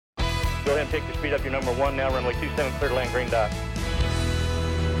Go ahead and pick your speed up. Your number 1 now, runway 27, clear to land, green dot.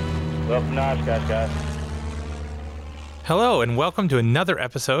 Welcome to Oshkosh, guys. Hello, and welcome to another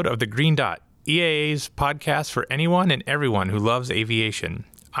episode of the Green Dot, EAA's podcast for anyone and everyone who loves aviation.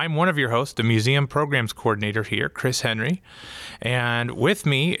 I'm one of your hosts, the Museum Programs Coordinator here, Chris Henry, and with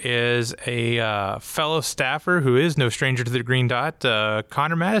me is a fellow staffer who is no stranger to the Green Dot,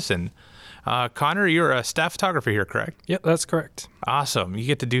 Connor Madison. Connor, you're a staff photographer here, correct? Yep, that's correct. Awesome. You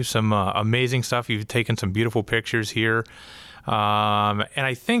get to do some amazing stuff. You've taken some beautiful pictures here, and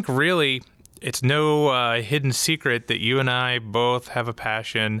I think really it's no hidden secret that you and I both have a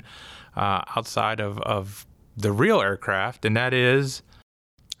passion outside of the real aircraft, and that is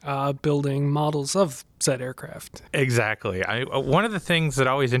building models of said aircraft. Exactly. One of the things that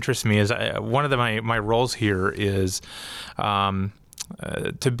always interests me is one of my roles here is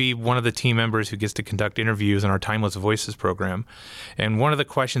to be one of the team members who gets to conduct interviews in our Timeless Voices program. And one of the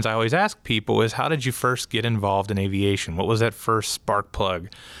questions I always ask people is, how did you first get involved in aviation? What was that first spark plug?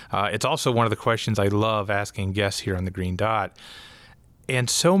 It's also one of the questions I love asking guests here on the Green Dot. And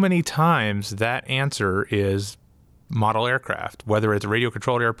so many times that answer is model aircraft, whether it's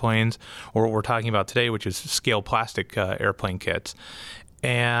radio-controlled airplanes or what we're talking about today, which is scale plastic airplane kits.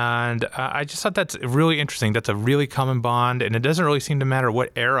 And I just thought that's really interesting. That's a really common bond, and it doesn't really seem to matter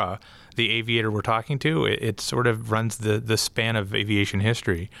what era the aviator we're talking to. It sort of runs the span of aviation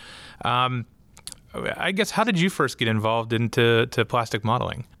history. I guess, how did you first get involved into plastic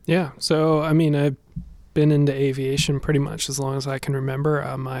modeling? Yeah, so I mean, I've been into aviation pretty much as long as I can remember.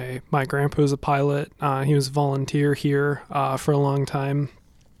 My grandpa was a pilot. He was a volunteer here for a long time.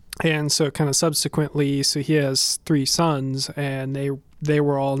 And so kind of subsequently, so he has 3 sons, and they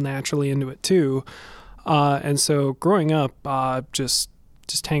were all naturally into it too. And so growing up, just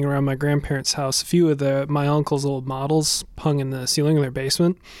hanging around my grandparents' house, a few of my uncle's old models hung in the ceiling of their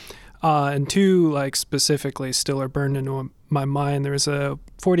basement. And 2, like, specifically still are burned into my mind. There was a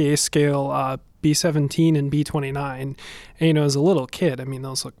 48 scale B-17 and B-29. And, as a little kid, I mean,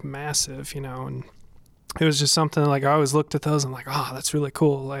 those look massive, and it was just something like I always looked at those and like, oh, that's really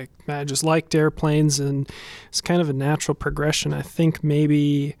cool. Like, I just liked airplanes, and it's kind of a natural progression. I think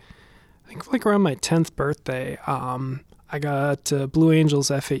like around my 10th birthday, I got a Blue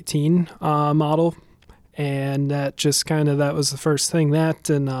Angels F-18 model, and that was the first thing. That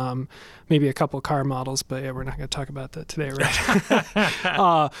and maybe a couple car models, but yeah, we're not going to talk about that today,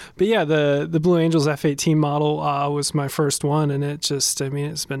 right? But yeah, the Blue Angels F-18 model was my first one, and it's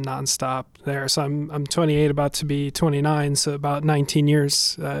been nonstop there. So I'm 28, about to be 29, so about 19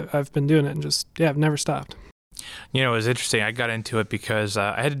 years I've been doing it, and I've never stopped. It was interesting. I got into it because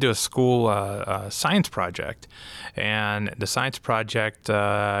I had to do a school science project. And the science project,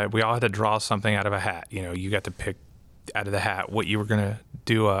 we all had to draw something out of a hat. You got to pick out of the hat what you were going to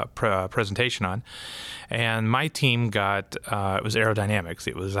do a presentation on. And my team got, it was aerodynamics.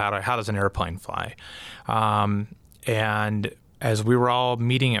 It was how does an airplane fly? And as we were all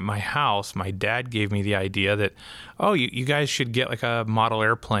meeting at my house, my dad gave me the idea that, you guys should get like a model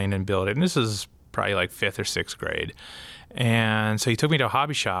airplane and build it. And this is probably like 5th or 6th grade. And so he took me to a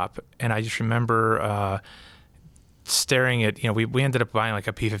hobby shop, and I just remember staring at, we ended up buying like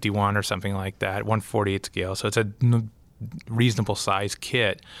a P-51 or something like that, 1/48 scale. So it's a reasonable size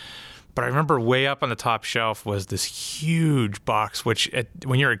kit. But I remember way up on the top shelf was this huge box, which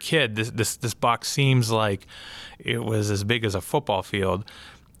when you're a kid, this box seems like it was as big as a football field.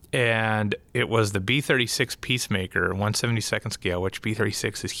 And it was the B-36 Peacemaker, 1/72nd scale, which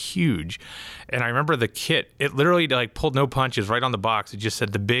B-36 is huge. And I remember the kit, it literally like pulled no punches right on the box. It just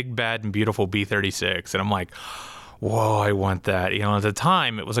said the big, bad, and beautiful B-36. And I'm like, whoa, I want that. At the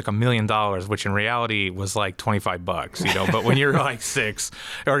time, it was like $1 million, which in reality was like $25, But when you're like 6,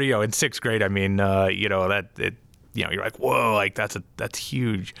 or, in 6th grade, I mean, you're like, whoa, like that's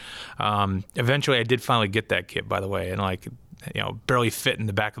huge. Eventually, I did finally get that kit, by the way, and like, barely fit in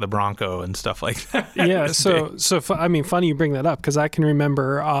the back of the Bronco and stuff like that. Yeah, funny you bring that up, because I can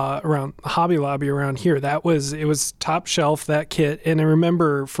remember around Hobby Lobby around here, it was top shelf, that kit, and I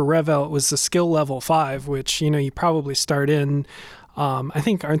remember for Revell it was the skill level 5, which you probably start in. I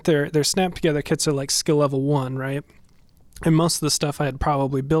think aren't their snap together kits are like skill level 1, right? And most of the stuff I had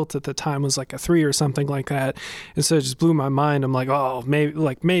probably built at the time was like a 3 or something like that. And so it just blew my mind. I'm like, oh,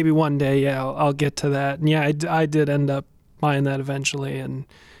 maybe one day, yeah, I'll get to that. And yeah, I did end up buying that eventually, and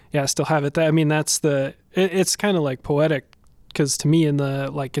yeah, I still have it. It's kind of like poetic, because to me in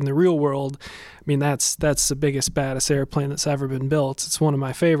the real world, I mean, that's the biggest, baddest airplane that's ever been built. It's one of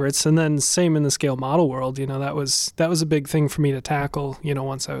my favorites. And then same in the scale model world, that was a big thing for me to tackle,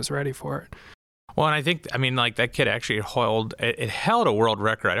 once I was ready for it. Well, and I think, I mean, like that kit actually it held a world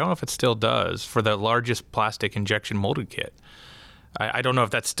record. I don't know if it still does for the largest plastic injection molded kit. I don't know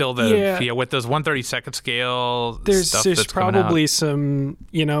if that's still with those 1/32 scale there's stuff that's probably some,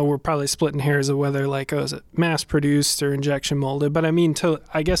 we're probably splitting hairs of whether like, is it mass produced or injection molded. But I mean,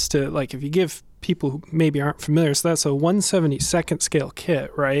 if you give people who maybe aren't familiar, so that's a 1/72 scale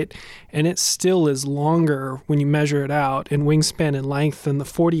kit, right? And it still is longer when you measure it out in wingspan and length than the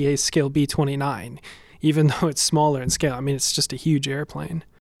 48 scale B-29, even though it's smaller in scale. I mean, it's just a huge airplane.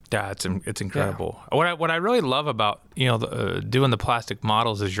 Yeah, it's incredible. Yeah. What I really love about doing the plastic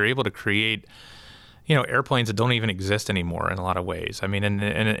models is you're able to create airplanes that don't even exist anymore in a lot of ways. I mean,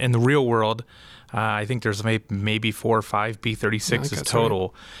 in the real world, I think there's maybe 4 or 5 B-36s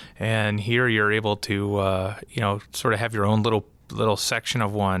total, right. And here you're able to sort of have your own little section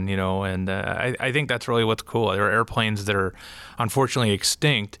of one, and I think that's really what's cool. There are airplanes that are unfortunately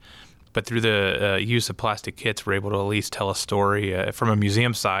extinct. But through the use of plastic kits, we're able to at least tell a story. From a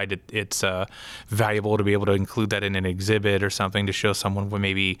museum side, it's valuable to be able to include that in an exhibit or something to show someone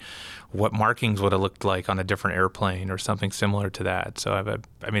what markings would have looked like on a different airplane or something similar to that. So,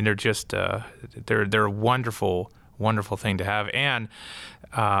 I mean, they're just they're a wonderful, wonderful thing to have. And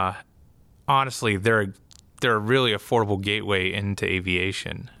honestly, they're a really affordable gateway into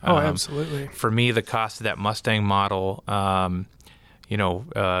aviation. Oh, absolutely. For me, the cost of that Mustang model,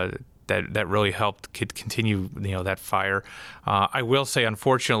 that really helped continue, that fire. I will say,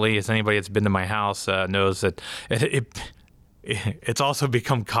 unfortunately, as anybody that's been to my house knows that it's also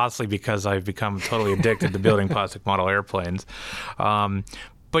become costly because I've become totally addicted to building plastic model airplanes. But,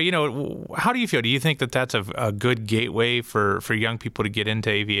 how do you feel? Do you think that that's a good gateway for young people to get into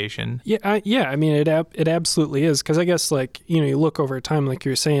aviation? Yeah. I mean, it absolutely is. Because I guess, you look over time, like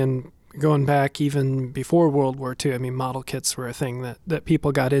you were saying, going back even before World War II, I mean, model kits were a thing that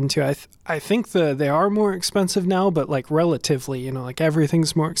people got into. I think they are more expensive now, but relatively,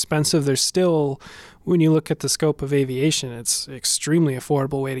 everything's more expensive. There's still, when you look at the scope of aviation, it's an extremely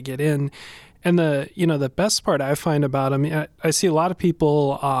affordable way to get in. And the best part I find about them, I see a lot of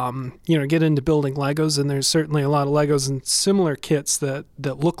people, get into building Legos, and there's certainly a lot of Legos and similar kits that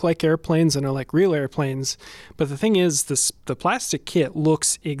look like airplanes and are like real airplanes. But the thing is, the plastic kit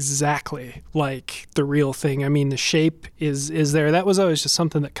looks exactly like the real thing. I mean, the shape is there. That was always just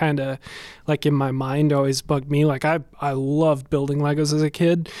something that kind of, in my mind, always bugged me. I loved building Legos as a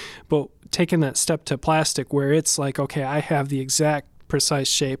kid, but taking that step to plastic where it's okay, I have the exact precise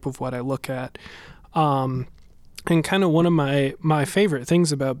shape of what I look at. And kind of one of my favorite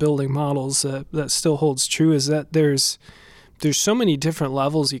things about building models that still holds true is that there's so many different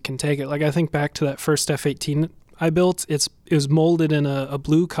levels you can take it. I think back to that first F-18 I built. It was molded in a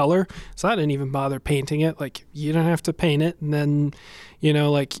blue color, so I didn't even bother painting it. You don't have to paint it. And then,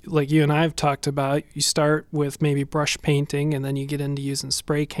 like you and I have talked about, you start with maybe brush painting, and then you get into using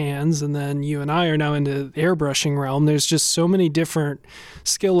spray cans, and then you and I are now into the airbrushing realm. There's just so many different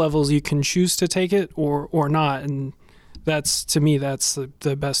skill levels you can choose to take it or not, and to me that's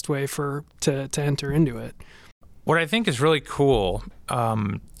the best way to enter into it. What I think is really cool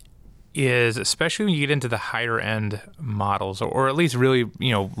is, especially when you get into the higher end models, or at least really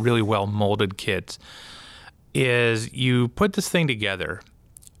well molded kits, is you put this thing together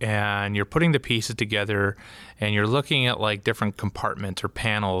and you're putting the pieces together and you're looking at different compartments or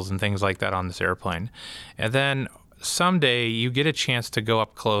panels and things like that on this airplane. And then someday you get a chance to go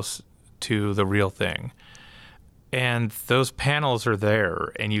up close to the real thing. And those panels are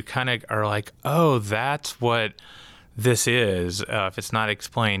there and you kind of are like, oh, that's what this is, if it's not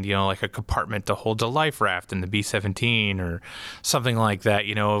explained, like a compartment that holds a life raft in the B-17 or something like that.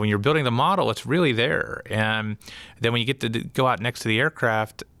 When you're building the model, it's really there. And then when you get to go out next to the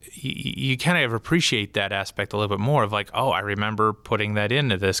aircraft, you kind of appreciate that aspect a little bit more of oh, I remember putting that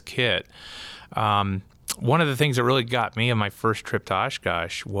into this kit. One of the things that really got me on my first trip to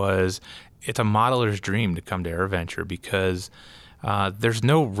Oshkosh was it's a modeler's dream to come to AirVenture because there's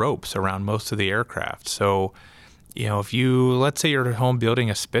no ropes around most of the aircraft. So if let's say you're at home building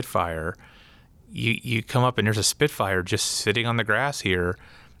a Spitfire, you come up and there's a Spitfire just sitting on the grass here,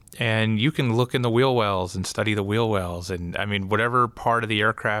 and you can look in the wheel wells and study the wheel wells. And I mean, whatever part of the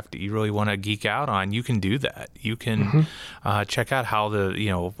aircraft that you really want to geek out on, you can do that. You can check out how the,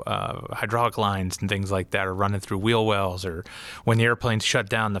 hydraulic lines and things like that are running through wheel wells, or when the airplane's shut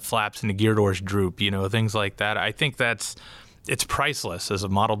down, the flaps and the gear doors droop, things like that. I think it's priceless as a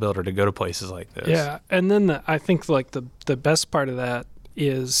model builder to go to places like this. Yeah, and then I think the best part of that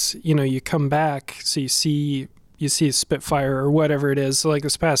is you come back, so you see you see a Spitfire or whatever it is. So like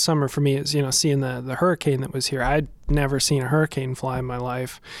this past summer for me is, seeing the hurricane that was here. I'd never seen a hurricane fly in my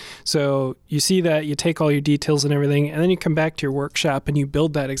life. So you see that, you take all your details and everything, and then you come back to your workshop and you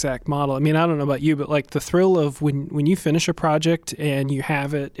build that exact model. I mean, I don't know about you, but like the thrill of when you finish a project and you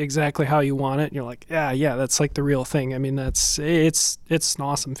have it exactly how you want it, and you're like, yeah, that's like the real thing. I mean, it's an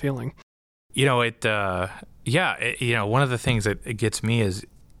awesome feeling. One of the things that it gets me is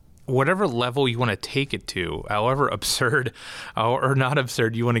whatever level you want to take it to, however absurd or not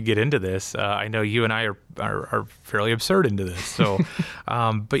absurd you want to get into this. I know you and I are fairly absurd into this. So,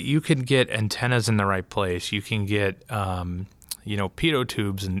 but you can get antennas in the right place. You can get, pitot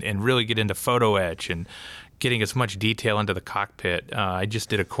tubes and really get into photo etch and getting as much detail into the cockpit. I just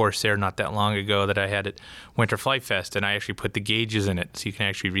did a Corsair not that long ago that I had at Winter Flight Fest, and I actually put the gauges in it, so you can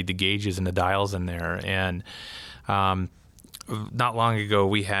actually read the gauges and the dials in there. And not long ago,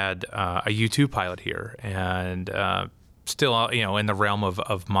 we had a U2 pilot here, and still, in the realm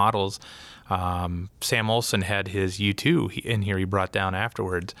of models, Sam Olsen had his U2 in here he brought down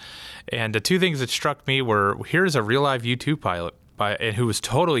afterwards. And the two things that struck me were, here's a real live U2 pilot, and who was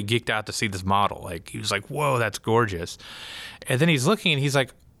totally geeked out to see this model. Like, he was like, whoa, that's gorgeous. And then he's looking and he's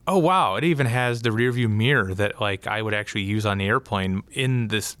like, oh, wow, it even has the rear view mirror that like I would actually use on the airplane in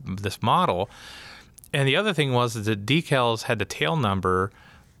this model. And the other thing was that the decals had the tail number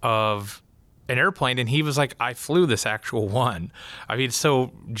of an airplane, and he was like, I flew this actual one. I mean,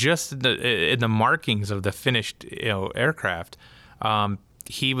 so just in the markings of the finished aircraft,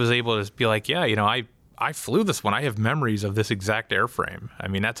 he was able to be like, yeah, I flew this one. I have memories of this exact airframe. I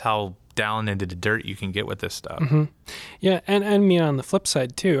mean, that's how down into the dirt you can get with this stuff. Mm-hmm. Yeah, and I mean, on the flip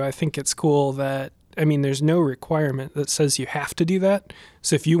side, too, I think it's cool that, I mean, there's no requirement that says you have to do that.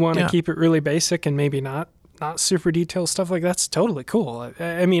 So if you want to keep it really basic and maybe not super detailed stuff like that's totally cool.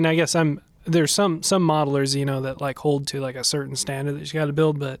 I mean, I guess there's some modelers, that like hold to like a certain standard that you got to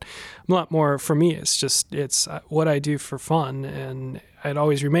build, but a lot more for me, it's what I do for fun, and it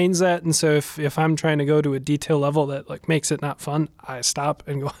always remains that. And so if I'm trying to go to a detail level that like makes it not fun, I stop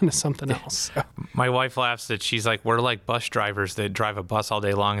and go into something else. So. My wife laughs that she's like, we're like bus drivers that drive a bus all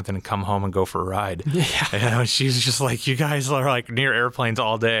day long and then come home and go for a ride. Yeah. She's just like, you guys are like near airplanes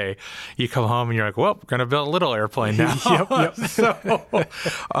all day. You come home and you're like, well, we're going to build a little airplane now. Yep. So,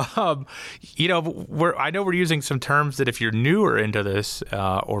 I know we're using some terms that if you're newer into this,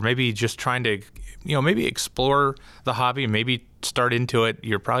 or maybe just trying to, maybe explore the hobby, maybe start into it,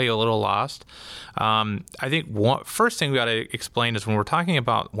 you're probably a little lost. I think first thing we got to explain is when we're talking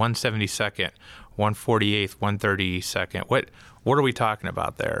about 1/72nd, 1/48th, 1/32nd, what are we talking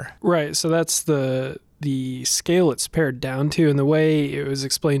about there? Right. So that's the scale it's pared down to, and the way it was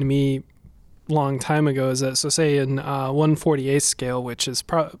explained to me long time ago is that, so say in 1/48th scale, which is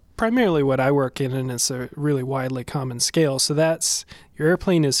primarily what I work in, and it's a really widely common scale. So that's, your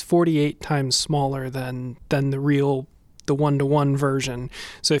airplane is 48 times smaller than the 1-to-1 version.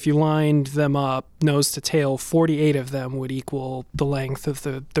 So if you lined them up nose to tail, 48 of them would equal the length of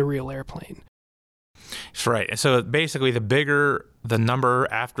the real airplane. That's right. And so basically the bigger the number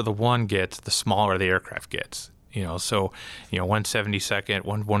after the 1 gets, the smaller the aircraft gets. 1/72nd,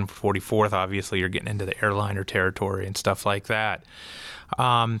 1/44th, obviously you're getting into the airliner territory and stuff like that.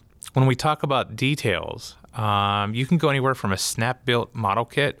 When we talk about details, you can go anywhere from a snap-built model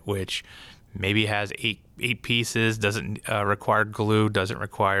kit, which maybe has eight pieces, doesn't require glue, doesn't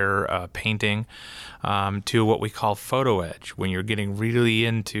require painting, to what we call photo etch, when you're getting really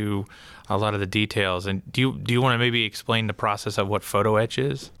into a lot of the details. And do you want to maybe explain the process of what photo etch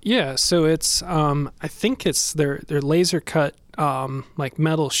is? Yeah, so it's I think it's they're laser cut like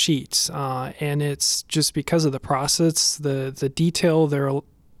metal sheets, and it's just because of the process, the detail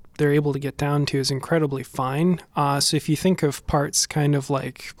they're able to get down to is incredibly fine. So if you think of parts kind of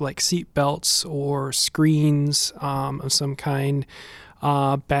like seat belts or screens of some kind,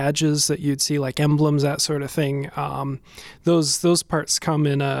 badges that you'd see, like emblems, that sort of thing, those parts come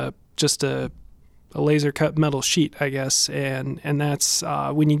in just a laser cut metal sheet, I guess, and that's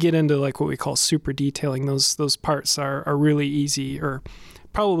when you get into like what we call super detailing, those parts are really easy, or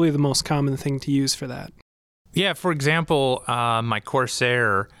probably the most common thing to use for that. Yeah, for example, my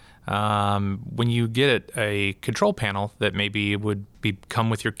Corsair, when you get a control panel that maybe would come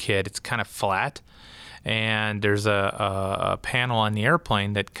with your kit, it's kind of flat, and there's a panel on the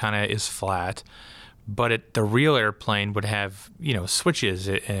airplane that kind of is flat, but the real airplane would have, switches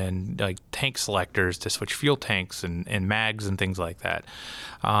and like tank selectors to switch fuel tanks and mags and things like that.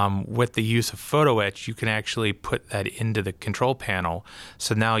 With the use of photo etch, you can actually put that into the control panel.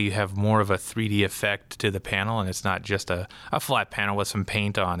 So now you have more of a 3D effect to the panel, and it's not just a flat panel with some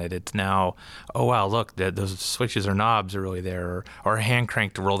paint on it. It's now, oh wow, look, those switches or knobs are really there, or a hand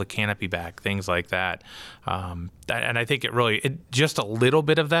crank to roll the canopy back, things like that. And I think just a little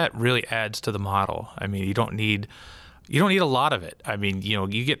bit of that really adds to the model. I mean, you don't need a lot of it. I mean,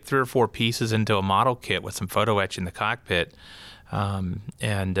 you get 3 or 4 pieces into a model kit with some photo etch in the cockpit, and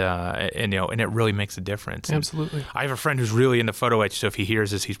it really makes a difference. Absolutely. And I have a friend who's really into photo etch, so if he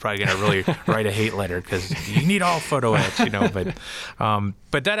hears this, he's probably going to really write a hate letter because you need all photo etch,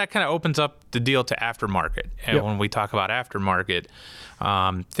 But that kind of opens up the deal to aftermarket. And when we talk about aftermarket,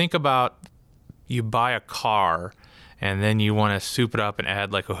 think about you buy a car and then you want to soup it up and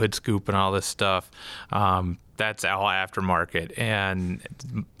add like a hood scoop and all this stuff. That's all aftermarket. And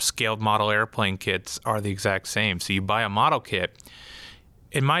scaled model airplane kits are the exact same. So you buy a model kit,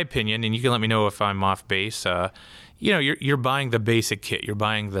 in my opinion, and you can let me know if I'm off base, you're buying the basic kit. You're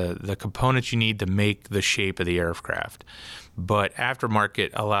buying the components you need to make the shape of the aircraft. But aftermarket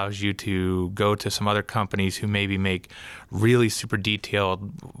allows you to go to some other companies who maybe make really super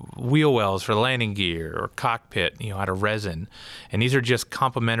detailed wheel wells for landing gear or cockpit, out of resin. And these are just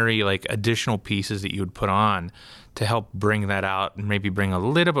complementary, like additional pieces that you would put on to help bring that out and maybe bring a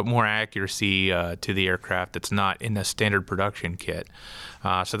little bit more accuracy to the aircraft that's not in the standard production kit.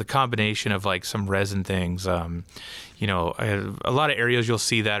 So the combination of like some resin things, a lot of areas you'll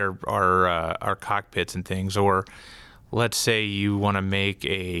see that are cockpits and things, or let's say you want to make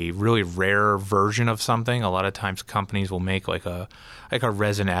a really rare version of something. A lot of times companies will make like a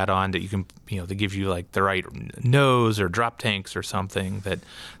resin add-on that you can, they give you like the right nose or drop tanks or something that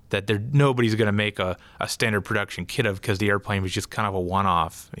nobody's going to make a standard production kit of because the airplane was just kind of a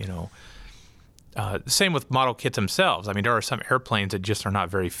one-off, Same with model kits themselves. I mean, there are some airplanes that just are not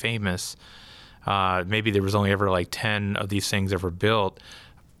very famous. Maybe there was only ever like 10 of these things ever built.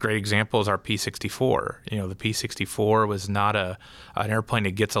 Great example is our P-64. The P-64 was not an airplane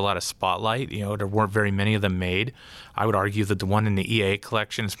that gets a lot of spotlight. There weren't very many of them made. I would argue that the one in the EA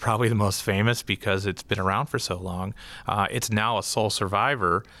collection is probably the most famous because it's been around for so long. It's now a sole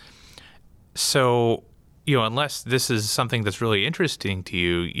survivor. So, unless this is something that's really interesting to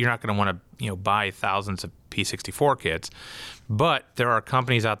you, you're not going to want to, buy thousands of P-64 kits. But there are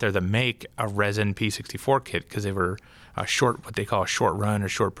companies out there that make a resin P-64 kit because they were what they call a short run or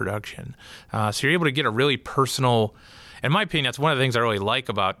short production. So you're able to get a really personal, in my opinion, that's one of the things I really like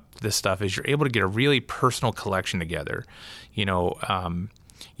about this stuff is you're able to get a really personal collection together.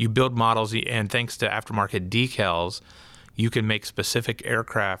 You build models, and thanks to aftermarket decals, you can make specific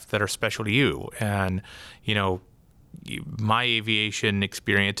aircraft that are special to you. And, my aviation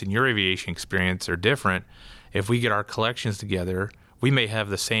experience and your aviation experience are different. If we get our collections together, we may have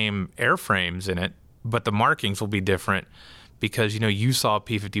the same airframes in it, but the markings will be different because, you saw a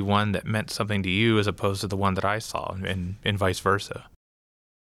P-51 that meant something to you as opposed to the one that I saw, and vice versa.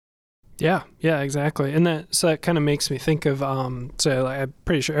 Yeah, exactly. And that kind of makes me think of, I'm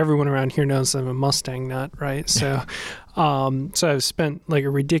pretty sure everyone around here knows I'm a Mustang nut, right? So, so I've spent like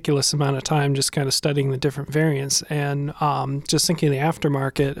a ridiculous amount of time just kind of studying the different variants, and just thinking of the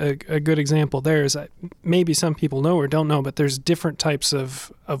aftermarket, a good example there is maybe some people know or don't know, but there's different types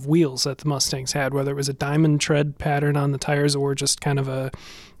of wheels that the Mustangs had, whether it was a diamond tread pattern on the tires or just kind of a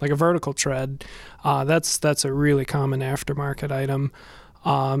vertical tread. That's a really common aftermarket item.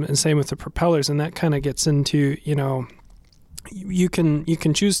 And same with the propellers, and that kind of gets into, you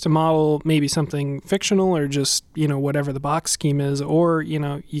can choose to model maybe something fictional or just, whatever the box scheme is, or,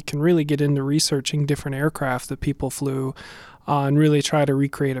 you can really get into researching different aircraft that people flew and really try to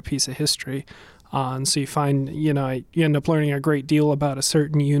recreate a piece of history. And so you find, you end up learning a great deal about a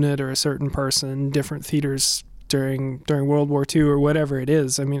certain unit or a certain person, different theaters during World War II or whatever it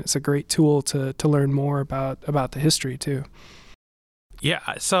is. I mean, it's a great tool to learn more about the history too. Yeah,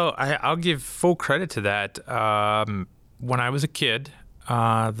 so I'll give full credit to that. When I was a kid,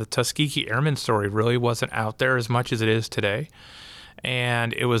 the Tuskegee Airmen story really wasn't out there as much as it is today.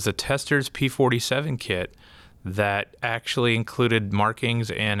 And it was the Testors P-47 kit that actually included markings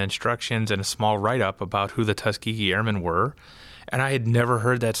and instructions and a small write-up about who the Tuskegee Airmen were. And I had never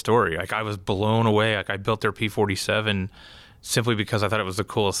heard that story. Like, I was blown away. Like, I built their P-47 simply because I thought it was the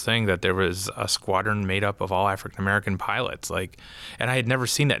coolest thing that there was a squadron made up of all African-American pilots. And I had never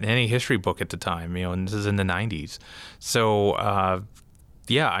seen that in any history book at the time, and this is in the 90s. So,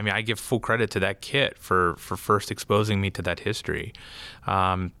 yeah, I mean, I give full credit to that kit for first exposing me to that history.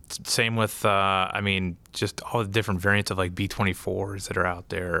 Same with, I mean, just all the different variants of like B-24s that are out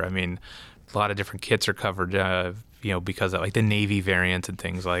there. I mean, a lot of different kits are covered, because of like the Navy variants and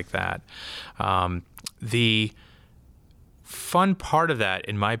things like that. The fun part of that,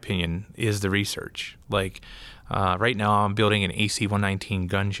 in my opinion, is the research. Like right now I'm building an AC-119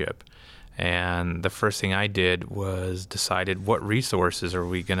 gunship. And the first thing I did was decided what resources are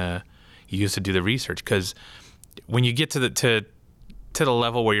we going to use to do the research. Because when you get to the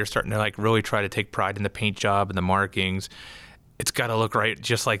level where you're starting to like really try to take pride in the paint job and the markings, it's got to look right,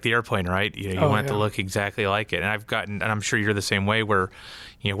 just like the airplane, right? You want it to look exactly like it. And I'm sure you're the same way, where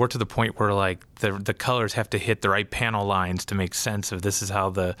we're to the point where like the colors have to hit the right panel lines to make sense of this is how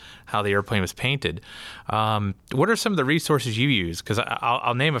the airplane was painted. What are some of the resources you use? Because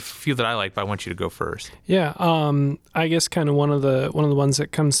I'll name a few that I like, but I want you to go first. Yeah, I guess kind of one of the ones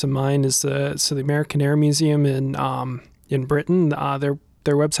that comes to mind is the American Air Museum in Britain.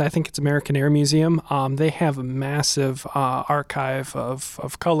 Their website, I think it's American Air Museum. They have a massive archive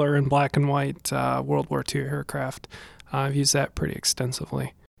of color and black and white World War II aircraft. I've used that pretty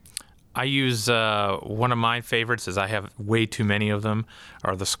extensively. I use one of my favorites, is I have way too many of them,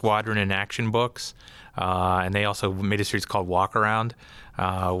 are the Squadron in Action books. And they also made a series called Walk Around,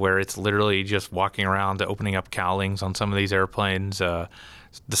 where it's literally just walking around, opening up cowlings on some of these airplanes. The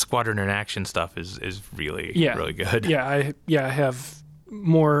Squadron in Action stuff is really really good. Yeah, I have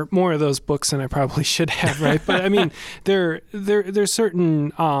more of those books than I probably should have, right? But I mean, there's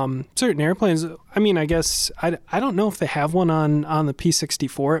certain airplanes. I mean, I guess I don't know if they have one on the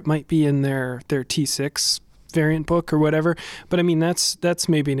P-64. It might be in their T6 variant book or whatever. But I mean, that's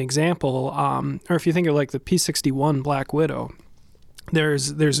maybe an example. Or if you think of like the P-61 Black Widow, there's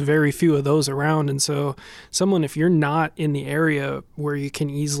very few of those around, and so if you're not in the area where you can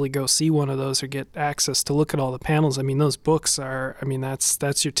easily go see one of those or get access to look at all the panels, I mean, those books are, I mean,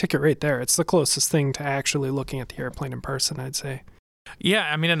 that's your ticket right there. It's the closest thing to actually looking at the airplane in person, I'd say. Yeah,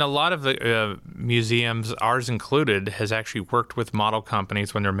 I mean, and a lot of the museums, ours included, has actually worked with model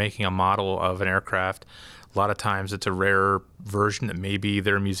companies when they're making a model of an aircraft. A lot of times it's a rare version that maybe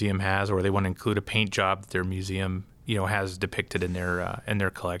their museum has, or they want to include a paint job that their museum has depicted in their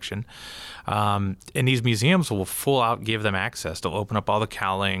collection. And these museums will full out give them access. They'll open up all the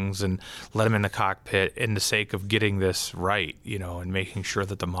cowlings and let them in the cockpit in the sake of getting this right, and making sure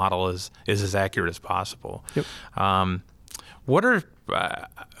that the model is as accurate as possible. Yep. What are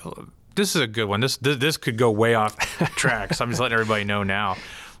this is a good one. This could go way off track, so I'm just letting everybody know now.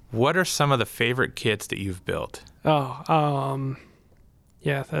 What are some of the favorite kits that you've built?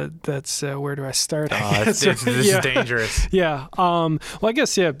 Yeah, that's where do I start? This is dangerous. Yeah. Well, I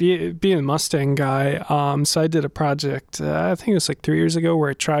guess, being a Mustang guy, so I did a project, I think it was like 3 years ago, where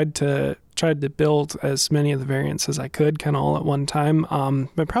I tried to build as many of the variants as I could, kind of all at one time.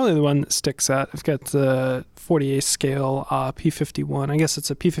 But probably the one that sticks out, I've got the 48 scale P-51. I guess it's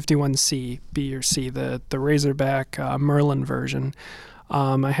a P-51C, B or C, the Razorback Merlin version.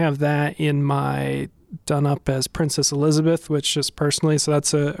 I have that in my done up as Princess Elizabeth, which just personally, so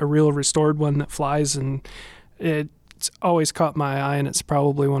that's a real restored one that flies, and it's always caught my eye, and it's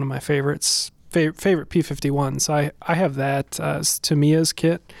probably one of my favorite P-51s. So I have that as Tamiya's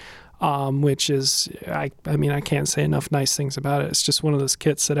kit, which is, I mean, I can't say enough nice things about it. It's just one of those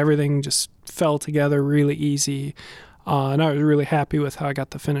kits that everything just fell together really easy, and I was really happy with how I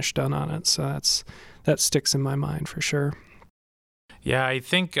got the finish done on it. So that sticks in my mind for sure. Yeah, I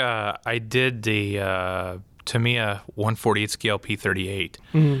think I did the Tamiya 148 scale P-38,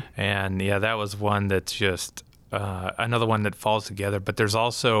 and that was one that's just another one that falls together. But there's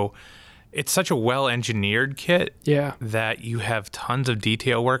also, it's such a well-engineered kit that you have tons of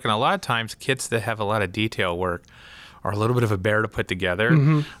detail work, and a lot of times kits that have a lot of detail work are a little bit of a bear to put together.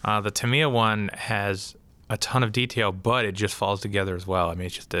 The Tamiya one has a ton of detail, but it just falls together as well. I mean,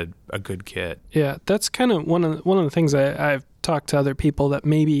 it's just a good kit. Yeah, that's kind of one of the things I've talked to other people that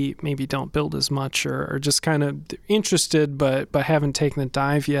maybe don't build as much, or just kind of interested but haven't taken the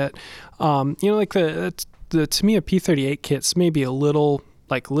dive yet. Like the Tamiya P-38 kits may be a little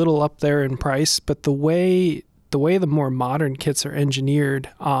up there in price, but the way the more modern kits are engineered,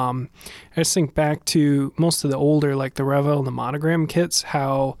 I just think back to most of the older, like the Revell and the Monogram kits,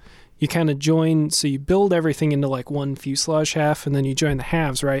 how you kind of join, so you build everything into like one fuselage half, and then you join the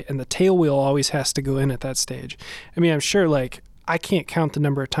halves, right? And the tail wheel always has to go in at that stage. I mean, I'm sure, like, I can't count the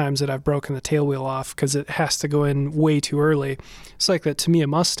number of times that I've broken the tail wheel off because it has to go in way too early. It's like that Tamiya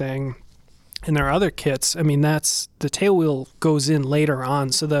Mustang and there are other kits. I mean, the tail wheel goes in later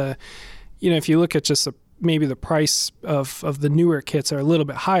on. So if you look at just maybe the price of the newer kits are a little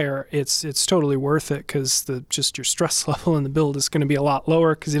bit higher, it's totally worth it because just your stress level in the build is going to be a lot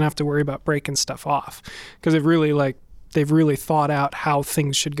lower because you don't have to worry about breaking stuff off because they've really thought out how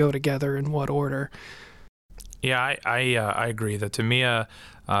things should go together in what order. Yeah, I agree. The Tamiya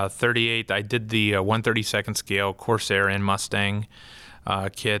 38, I did the 1/32nd scale Corsair and Mustang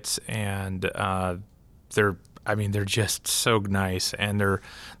kits, and they're just so nice. And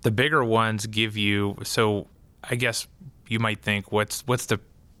the bigger ones give you. So I guess you might think, what's the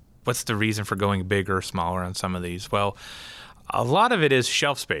reason for going bigger or smaller on some of these? Well, a lot of it is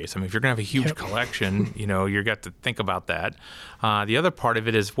shelf space. I mean, if you're going to have a huge collection, you got to think about that. The other part of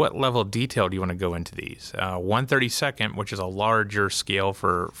it is what level of detail do you want to go into these? 1/32nd, which is a larger scale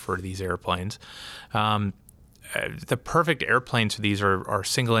for these airplanes. The perfect airplanes for these are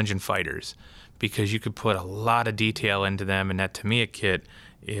single-engine fighters because you could put a lot of detail into them, and that Tamiya kit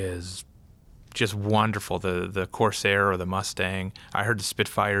is just wonderful. The Corsair or the Mustang. I heard the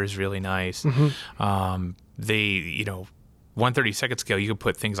Spitfire is really nice. Mm-hmm. 1/32nd scale, you can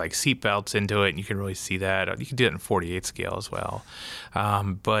put things like seat belts into it, and you can really see that. You can do it in 48 scale as well.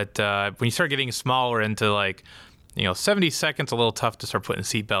 But when you start getting smaller into 70-second's a little tough to start putting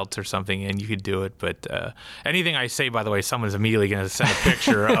seat belts or something in. You could do it, but anything I say, by the way, someone's immediately going to send a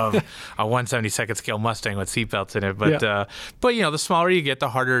picture of a 1/72nd scale Mustang with seat belts in it. But the smaller you get, the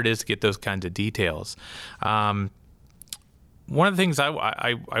harder it is to get those kinds of details. One of the things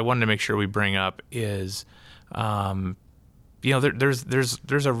I wanted to make sure we bring up is,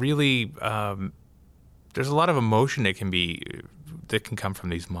 there's a really there's a lot of emotion that can come from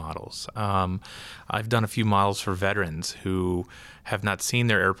these models. I've done a few models for veterans who have not seen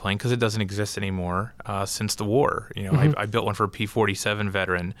their airplane because it doesn't exist anymore since the war. Mm-hmm. I built one for a P-47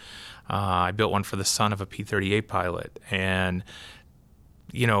 veteran. I built one for the son of a P-38 pilot, and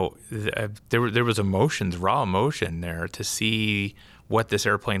there was raw emotion there to see what this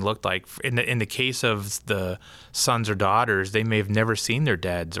airplane looked like. In the case of the sons or daughters, they may have never seen their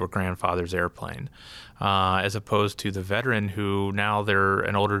dad's or grandfather's airplane, as opposed to the veteran who now they're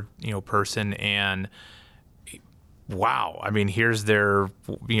an older person, and wow, I mean, here's their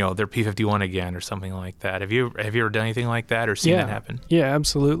P-51 again or something like that. Have you ever done anything like that or seen that happen? Yeah,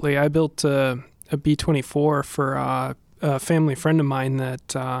 absolutely. I built a B-24 for a family friend of mine that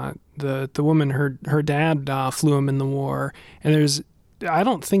the woman, her dad flew him in the war, and I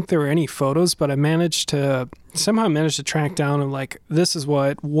don't think there were any photos, but I somehow managed to track down and this is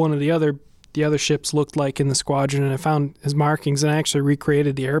what one of the other ships looked like in the squadron, and I found his markings and I actually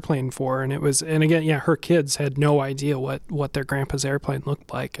recreated the airplane for her, and again, her kids had no idea what their grandpa's airplane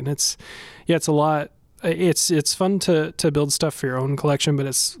looked like, and it's a lot. It's fun to build stuff for your own collection, but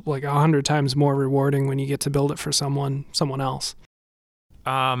it's 100 times more rewarding when you get to build it for someone else.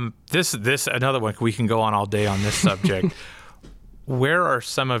 This another one. We can go on all day on this subject. Where are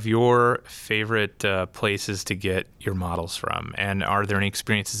some of your favorite places to get your models from, and are there any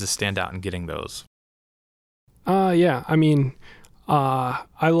experiences that stand out in getting those? Yeah, I mean,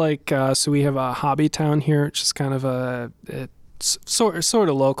 I like so we have a hobby town here, which is kind of sort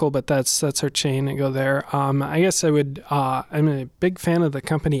of local, but that's our chain. I go there. I guess I would. I'm a big fan of the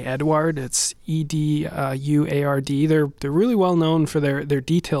company Eduard. It's EDUARD. They're really well known for their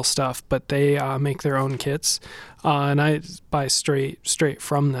detail stuff, but they make their own kits, and I buy straight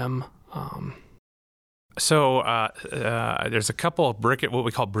from them. So there's a couple of what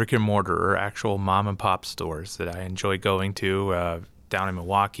we call brick and mortar or actual mom and pop stores that I enjoy going to down in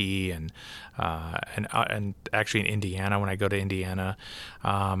Milwaukee and actually in Indiana when I go to Indiana.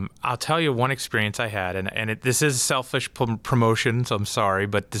 I'll tell you one experience I had, and this is selfish promotion, so I'm sorry,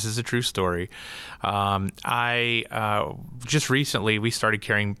 but this is a true story. I just recently we started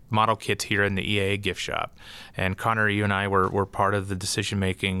carrying model kits here in the EAA gift shop, and Connor, you and I were part of the decision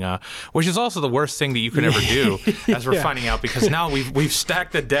making, which is also the worst thing that you can ever do, as we're finding out, because now we've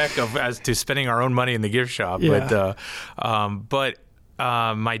stacked the deck as to spending our own money in the gift shop. Yeah. But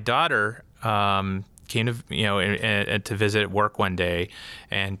my daughter came to visit at work one day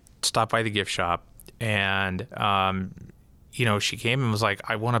and stopped by the gift shop, and she came and was like,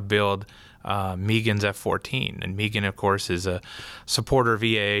 I want to build Megan's F-14. And Megan, of course, is a supporter of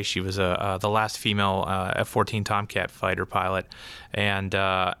EAA. She was the last female F-14 Tomcat fighter pilot, and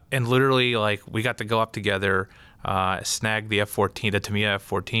literally we got to go up together, snag the F-14, the Tamiya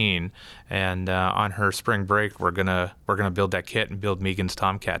F-14, and on her spring break we're gonna build that kit and build Megan's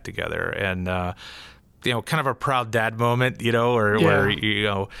Tomcat together. And kind of a proud dad moment, where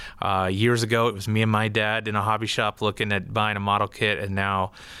years ago it was me and my dad in a hobby shop looking at buying a model kit, and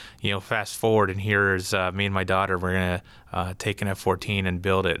now fast forward and here's me and my daughter, we're gonna take an F-14 and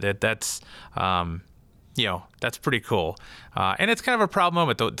build it. That's that's pretty cool. And it's kind of a proud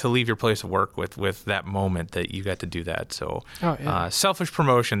moment to leave your place of work with that moment that you got to do that. So selfish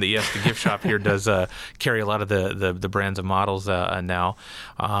promotion that, yes, the gift shop here does carry a lot of the brands and models now.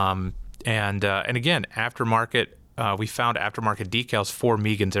 And again, aftermarket, we found aftermarket decals for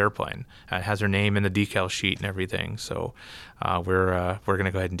Megan's airplane. It has her name in the decal sheet and everything. So we're going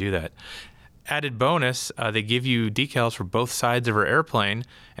to go ahead and do that. Added bonus, they give you decals for both sides of her airplane,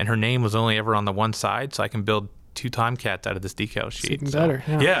 and her name was only ever on the one side, so I can build 2 Tomcats out of this decal sheet. It's even better.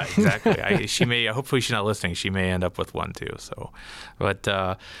 Yeah, exactly. She may, hopefully she's not listening. She may end up with one too. So, but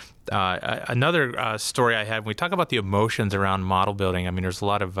another story I had, when we talk about the emotions around model building, I mean, there's a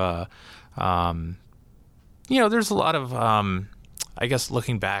lot of, I guess,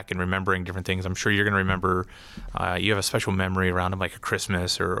 looking back and remembering different things. I'm sure you're going to remember, you have a special memory around them, like a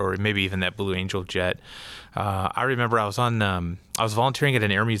Christmas or maybe even that Blue Angel jet. I remember I was volunteering at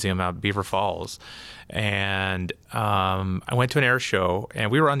an air museum out of Beaver Falls, and I went to an air show,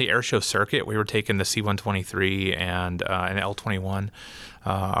 and we were on the air show circuit. We were taking the C-123 and an L-21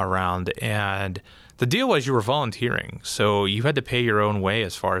 around, and the deal was you were volunteering, so you had to pay your own way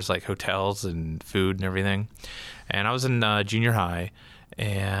as far as like hotels and food and everything. And I was in junior high,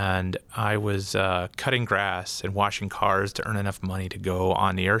 and I was cutting grass and washing cars to earn enough money to go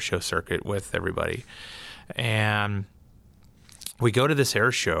on the air show circuit with everybody. And we go to this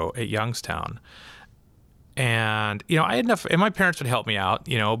air show at Youngstown, and I had enough, and my parents would help me out,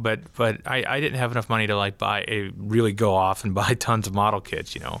 but I didn't have enough money to like really go off and buy tons of model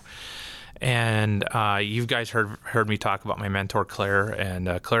kits, And you guys heard me talk about my mentor Claire,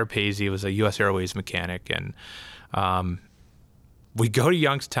 and Claire Paisley was a U.S. Airways mechanic, and we go to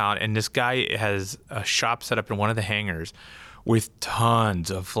Youngstown, and this guy has a shop set up in one of the hangars with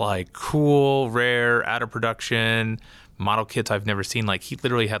tons of like cool, rare, out of production model kits I've never seen. Like he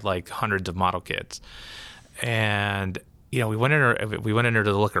literally had like hundreds of model kits, and we went in there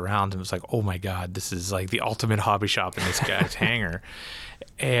to look around, and it was like, oh my God, this is like the ultimate hobby shop in this guy's hangar,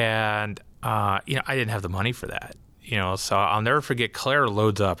 and I didn't have the money for that, so I'll never forget. Claire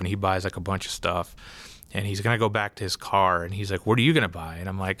loads up and he buys like a bunch of stuff, and he's going to go back to his car, and he's like, what are you going to buy? And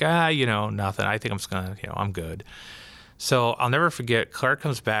I'm like, nothing. I think I'm just going to, I'm good. So I'll never forget, Claire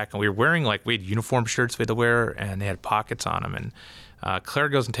comes back, and we had uniform shirts we had to wear, and they had pockets on them. And Claire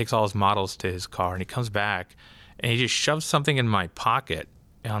goes and takes all his models to his car, and he comes back, and he just shoves something in my pocket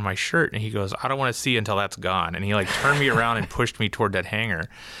on my shirt, and he goes, I don't want to see until that's gone. And he like turned me around and pushed me toward that hangar.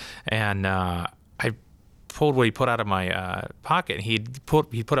 And I pulled what he put out of my pocket, and he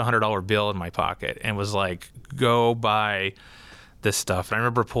put a $100 bill in my pocket and was like, go buy this stuff. And I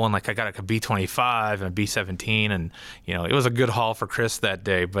remember pulling, like, I got a B-25 and a B-17, and it was a good haul for Chris that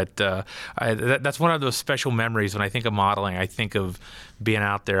day. But that's one of those special memories. When I think of modeling, I think of being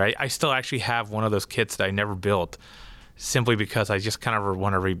out there. I still actually have one of those kits that I never built, simply because I just kind of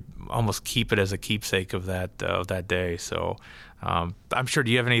want to almost keep it as a keepsake of that day. So I'm sure, do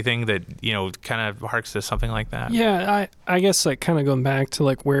you have anything that kind of harks to something like that? Yeah, I guess like kind of going back to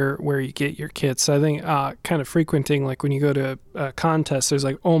like where you get your kits. I think kind of frequenting, like when you go to a contest, there's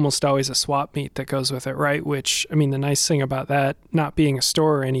like almost always a swap meet that goes with it, right? Which, I mean, the nice thing about that not being a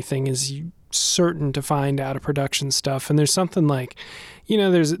store or anything is you certain to find out of production stuff, and there's something like,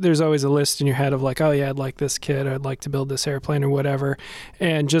 there's always a list in your head of like, oh yeah, I'd like this kit, or I'd like to build this airplane or whatever,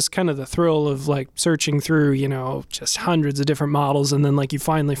 and just kind of the thrill of like searching through just hundreds of different models, and then like you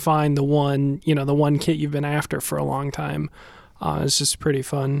finally find the one kit you've been after for a long time. It's just pretty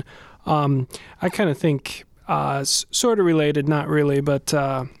fun. I kind of think sort of related, not really, but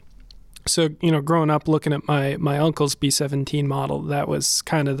so, growing up looking at my uncle's B-17 model, that was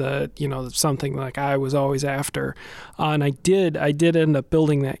kind of the, something like I was always after. And I did end up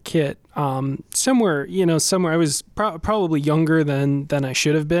building that kit somewhere I was probably younger than I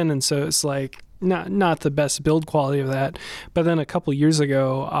should have been. And so it's like not the best build quality of that. But then a couple years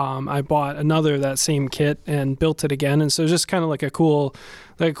ago, I bought another of that same kit and built it again. And so it's just kind of like a cool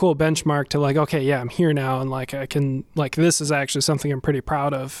benchmark to like, okay, yeah, I'm here now, and like I can, like, this is actually something I'm pretty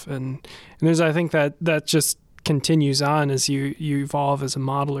proud of. And I think that just continues on as you evolve as a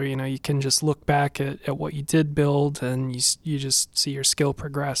modeler. You can just look back at what you did build, and you just see your skill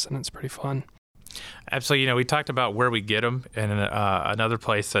progress, and it's pretty fun. Absolutely. We talked about where we get them, and another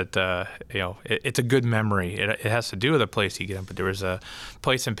place that, it's a good memory. It has to do with a place you get them, but there was a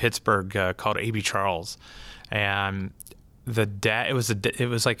place in Pittsburgh called A.B. Charles, and the dad, it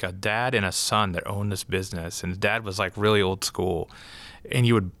was like a dad and a son that owned this business, and the dad was like really old school, and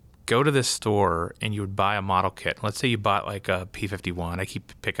you would go to this store and you would buy a model kit. Let's say you bought like a P-51. I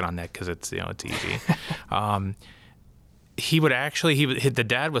keep picking on that because it's it's easy. the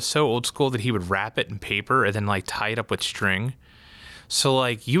dad was so old school that he would wrap it in paper and then like tie it up with string. So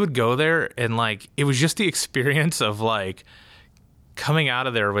like you would go there and like it was just the experience of like coming out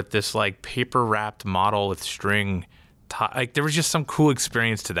of there with this like paper wrapped model with string. Like there was just some cool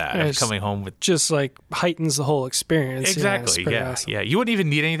experience to that of coming home with. Just like heightens the whole experience. Exactly. Yeah. Awesome. Yeah. You wouldn't even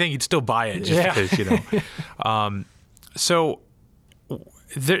need anything. You'd still buy it just because, So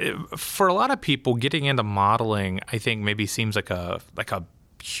for a lot of people, getting into modeling, I think maybe seems like a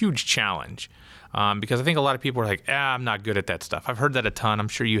huge challenge. Because I think a lot of people are like, I'm not good at that stuff. I've heard that a ton. I'm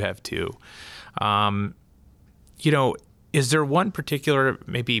sure you have too. Is there one particular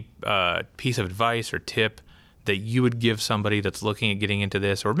maybe piece of advice or tip that you would give somebody that's looking at getting into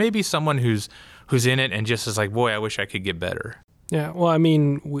this, or maybe someone who's in it and just is like, boy, I wish I could get better? Yeah, well, I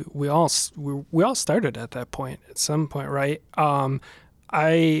mean, we all started at that point at some point, right?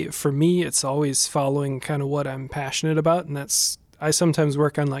 For me, it's always following kind of what I'm passionate about, and I sometimes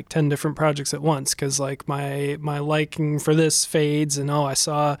work on like 10 different projects at once because like my liking for this fades, and I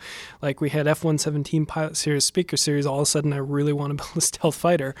saw like we had F-117 Pilot Series Speaker Series. All of a sudden, I really want to build a stealth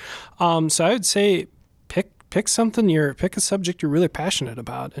fighter. So I would say pick a subject you're really passionate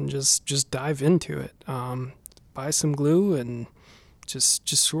about and just dive into it. Buy some glue and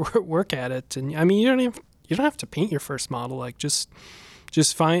just work at it. And I mean, you don't have to paint your first model. Like just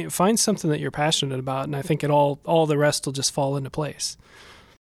find something that you're passionate about, and I think all the rest will just fall into place.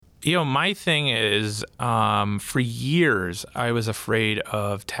 My thing is, for years I was afraid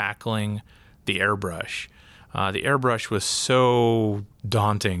of tackling the airbrush. The airbrush was so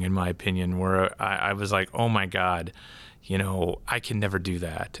daunting, in my opinion, where I was like, oh my God, I can never do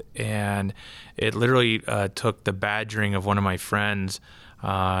that. And it literally took the badgering of one of my friends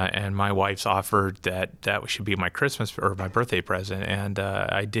and my wife's offer that should be my Christmas or my birthday present. And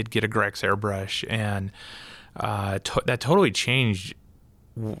I did get a Grex airbrush, and that totally changed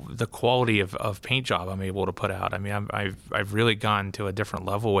the quality of paint job I'm able to put out. I mean, I've really gone to a different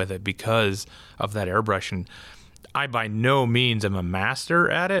level with it because of that airbrush, and I by no means am a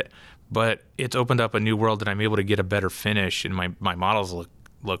master at it, but it's opened up a new world that I'm able to get a better finish, and my models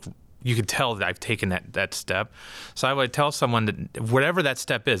look. You can tell that I've taken that step. So I would tell someone that whatever that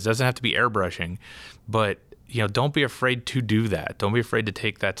step is, doesn't have to be airbrushing, but don't be afraid to do that. Don't be afraid to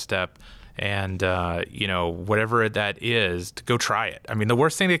take that step. And, whatever that is, to go try it. I mean, the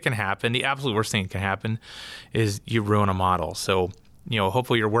worst thing that can happen, the absolute worst thing that can happen is you ruin a model. So,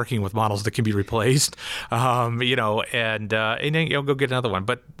 hopefully you're working with models that can be replaced, and then you'll go get another one.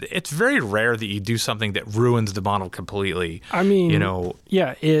 But it's very rare that you do something that ruins the model completely. I mean,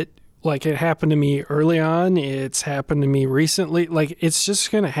 it happened to me early on. It's happened to me recently. Like, it's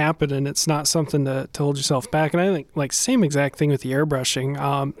just going to happen, and it's not something to hold yourself back. And I think, like, same exact thing with the airbrushing.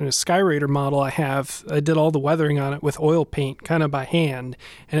 In a Skyraider model I did all the weathering on it with oil paint, kind of by hand,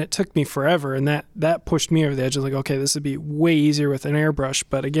 and it took me forever. And that pushed me over the edge of like, okay, this would be way easier with an airbrush.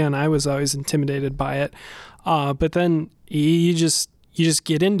 But again, I was always intimidated by it. But then you just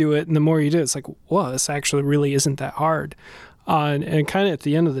get into it, and the more you do, it's like, whoa, this actually really isn't that hard. And kind of at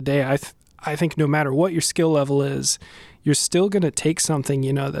the end of the day, I think no matter what your skill level is, you're still going to take something,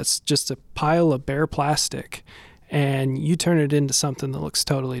 that's just a pile of bare plastic, and you turn it into something that looks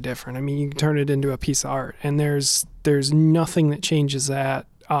totally different. I mean, you can turn it into a piece of art, and there's nothing that changes that.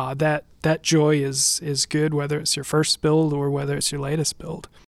 That joy is good, whether it's your first build or whether it's your latest build.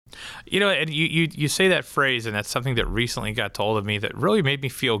 And you say that phrase, and that's something that recently got told of me that really made me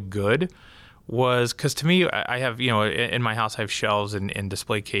feel good. Was because to me, I have, in my house, I have shelves and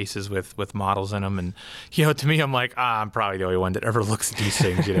display cases with models in them. And, to me, I'm like, I'm probably the only one that ever looks at these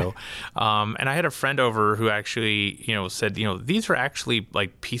things, And I had a friend over who actually, said, these are actually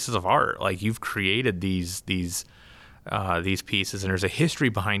like pieces of art. Like you've created these pieces, and there's a history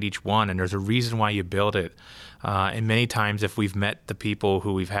behind each one, and there's a reason why you build it. And many times, if we've met the people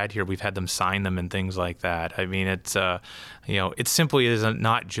who we've had here, we've had them sign them and things like that. I mean, it's it simply isn't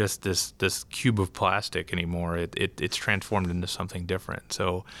not just this cube of plastic anymore. It's transformed into something different.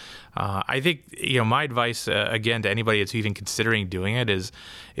 So I think my advice again to anybody that's even considering doing it is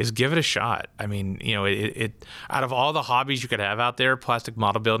give it a shot. I mean, it out of all the hobbies you could have out there, plastic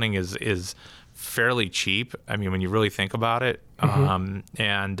model building is fairly cheap. I mean, when you really think about it,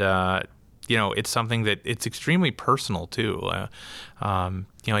 it's something that it's extremely personal too.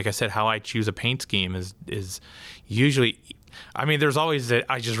 Like I said, how I choose a paint scheme is usually, I mean, there's always that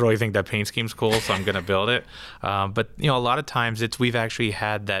I just really think that paint scheme's cool, so I'm going to build it. But a lot of times we've actually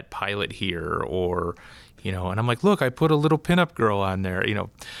had that pilot here, or and I'm like, look, I put a little pinup girl on there,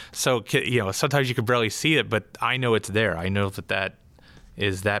 so sometimes you can barely see it, but I know it's there. I know that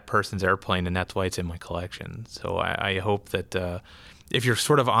is that person's airplane, and that's why it's in my collection. So I hope that if you're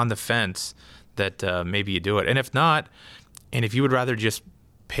sort of on the fence, that maybe you do it. And if not, and if you would rather just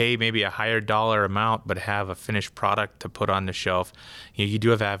pay maybe a higher dollar amount but have a finished product to put on the shelf, you do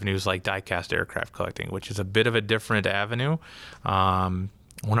have avenues like die-cast aircraft collecting, which is a bit of a different avenue.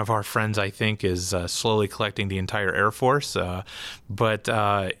 One of our friends, I think, is slowly collecting the entire Air Force. But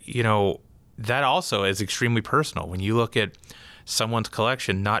that also is extremely personal. When you look at someone's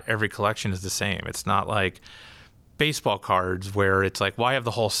collection, not every collection is the same. It's not like baseball cards where it's like, well, I have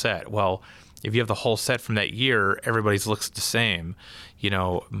the whole set. Well, if you have the whole set from that year, everybody's looks the same.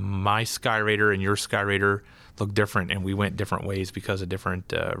 My Skyraider and your Skyraider look different, and we went different ways because of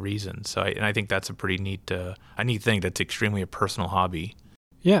different reasons. So I think that's a pretty neat thing that's extremely a personal hobby.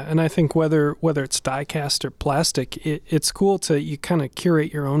 Yeah, and I think whether it's die-cast or plastic, it's cool you kind of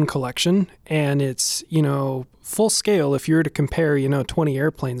curate your own collection, and it's, full scale. If you were to compare, 20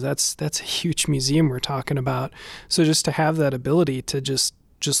 airplanes, that's a huge museum we're talking about. So just to have that ability to just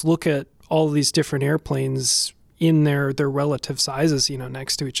look at all these different airplanes in their relative sizes,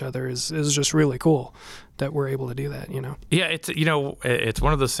 next to each other is just really cool that we're able to do that, Yeah, it's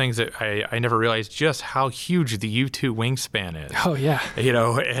one of those things that I never realized just how huge the U-2 wingspan is. Oh, yeah.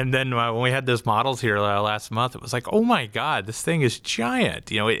 And then when we had those models here last month, it was like, oh my God, this thing is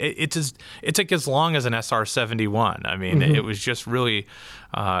giant. It's like as long as an SR-71. I mean, It was just really,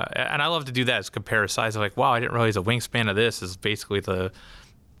 and I love to do that, is compare size. I'm like, wow, I didn't realize a wingspan of this is basically the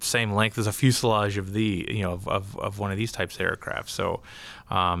same length as a fuselage of of one of these types of aircraft. So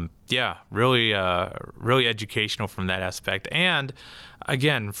really educational from that aspect. And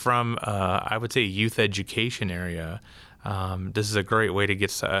again, from I would say youth education area, this is a great way to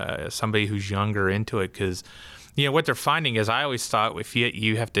get somebody who's younger into it, because what they're finding is, I always thought if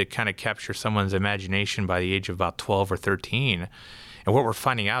you have to kind of capture someone's imagination by the age of about 12 or 13, and what we're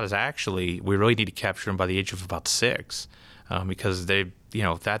finding out is actually we really need to capture them by the age of about 6. Because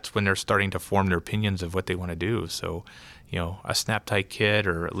that's when they're starting to form their opinions of what they want to do. So, a Snap-Tight kit,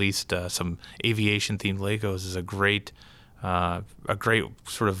 or at least some aviation-themed Legos, is a great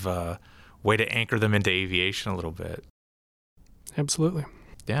sort of way to anchor them into aviation a little bit. Absolutely.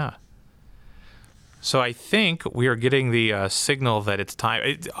 Yeah. So I think we are getting the signal that it's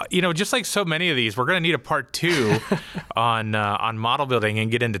time. Just like so many of these, we're going to need a part 2 on model building and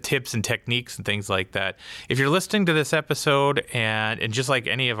get into tips and techniques and things like that. If you're listening to this episode, and just like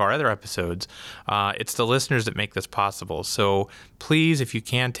any of our other episodes, it's the listeners that make this possible. So please, if you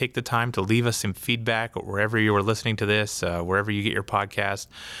can, take the time to leave us some feedback wherever you are listening to this, wherever you get your podcast.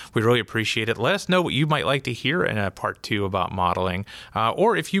 We really appreciate it. Let us know what you might like to hear in a part 2 about modeling.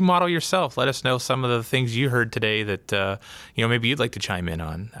 Or if you model yourself, let us know some of the things you heard today that maybe you'd like to chime in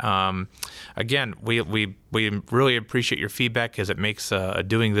on. Again, we really appreciate your feedback, because it makes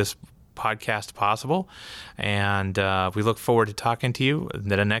doing this podcast possible, and we look forward to talking to you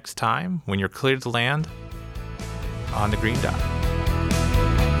the next time when you're cleared to land on the Green Dot.